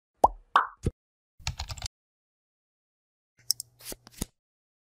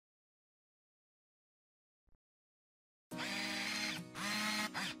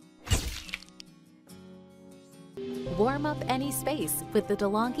Warm up any space with the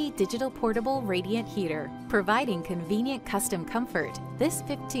DeLonghi Digital Portable Radiant Heater. Providing convenient custom comfort, this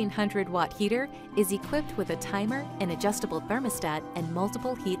 1500-watt heater is equipped with a timer, an adjustable thermostat, and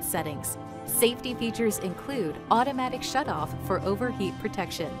multiple heat settings. Safety features include automatic shutoff for overheat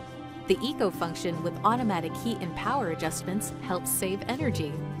protection. The Eco function with automatic heat and power adjustments helps save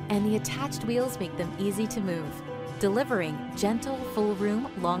energy, and the attached wheels make them easy to move, delivering gentle, full-room,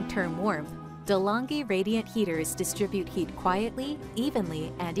 long-term warmth. DeLonghi Radiant Heaters distribute heat quietly,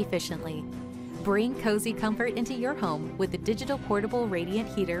 evenly, and efficiently. Bring cozy comfort into your home with the Digital Portable Radiant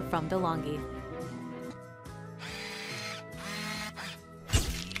Heater from DeLonghi.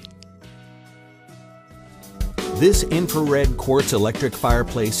 This infrared quartz electric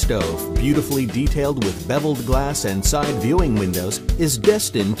fireplace stove, beautifully detailed with beveled glass and side viewing windows, is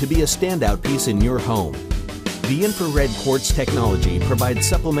destined to be a standout piece in your home. The infrared quartz technology provides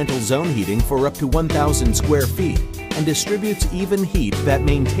supplemental zone heating for up to 1,000 square feet and distributes even heat that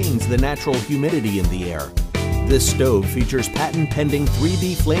maintains the natural humidity in the air. This stove features patent-pending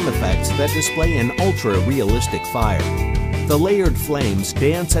 3D flame effects that display an ultra-realistic fire. The layered flames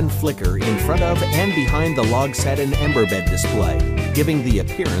dance and flicker in front of and behind the log satin ember bed display, giving the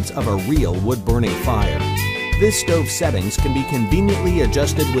appearance of a real wood-burning fire. This stove settings can be conveniently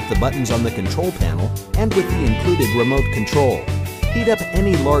adjusted with the buttons on the control panel and with the included remote control. Heat up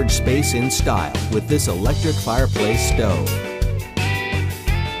any large space in style with this electric fireplace stove.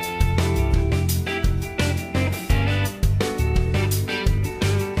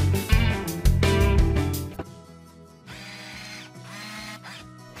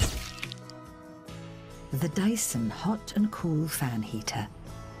 The Dyson Hot and Cool Fan Heater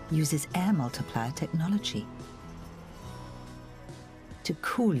uses air multiplier technology to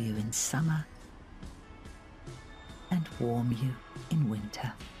cool you in summer and warm you in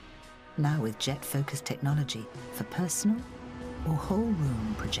winter. Now with jet-focused technology for personal or whole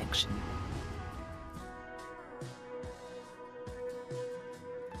room projection.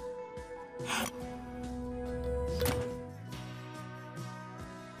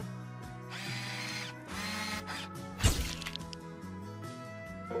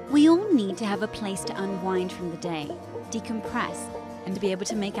 We all need to have a place to unwind from the day, decompress, and to be able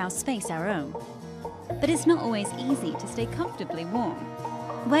to make our space our own. But it's not always easy to stay comfortably warm.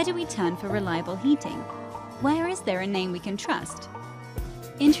 Where do we turn for reliable heating? Where is there a name we can trust?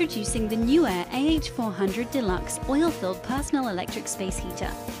 Introducing the NewAir AH400 Deluxe Oil-Filled Personal Electric Space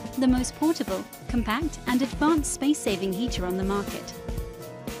Heater, the most portable, compact, and advanced space-saving heater on the market.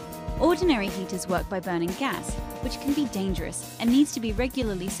 Ordinary heaters work by burning gas, which can be dangerous and needs to be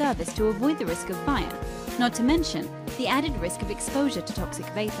regularly serviced to avoid the risk of fire, not to mention the added risk of exposure to toxic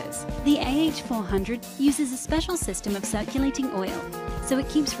vapors. The AH400 uses a special system of circulating oil, so it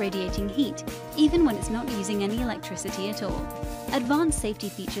keeps radiating heat, even when it's not using any electricity at all. Advanced safety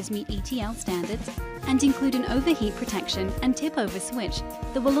features meet ETL standards and include an overheat protection and tip-over switch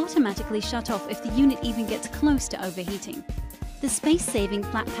that will automatically shut off if the unit even gets close to overheating. The space-saving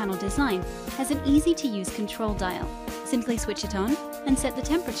flat panel design has an easy-to-use control dial. Simply switch it on and set the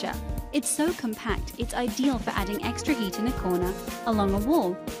temperature. It's so compact, it's ideal for adding extra heat in a corner, along a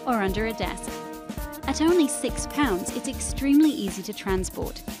wall, or under a desk. At only £6, it's extremely easy to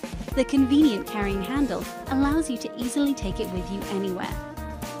transport. The convenient carrying handle allows you to easily take it with you anywhere.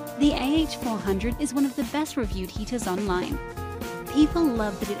 The AH400 is one of the best reviewed heaters online. People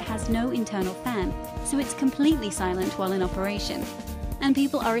love that it has no internal fan, so it's completely silent while in operation. And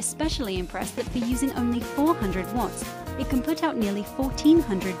people are especially impressed that for using only 400 watts, it can put out nearly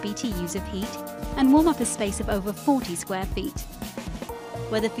 1,400 BTUs of heat and warm up a space of over 40 square feet.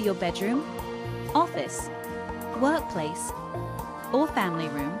 Whether for your bedroom, office, workplace, or family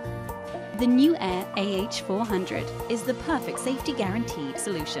room, the NewAir AH400 is the perfect safety guaranteed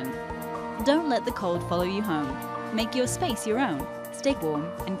solution. Don't let the cold follow you home. Make your space your own. Stay warm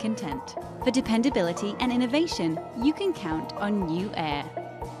and content. For dependability and innovation, you can count on NewAir.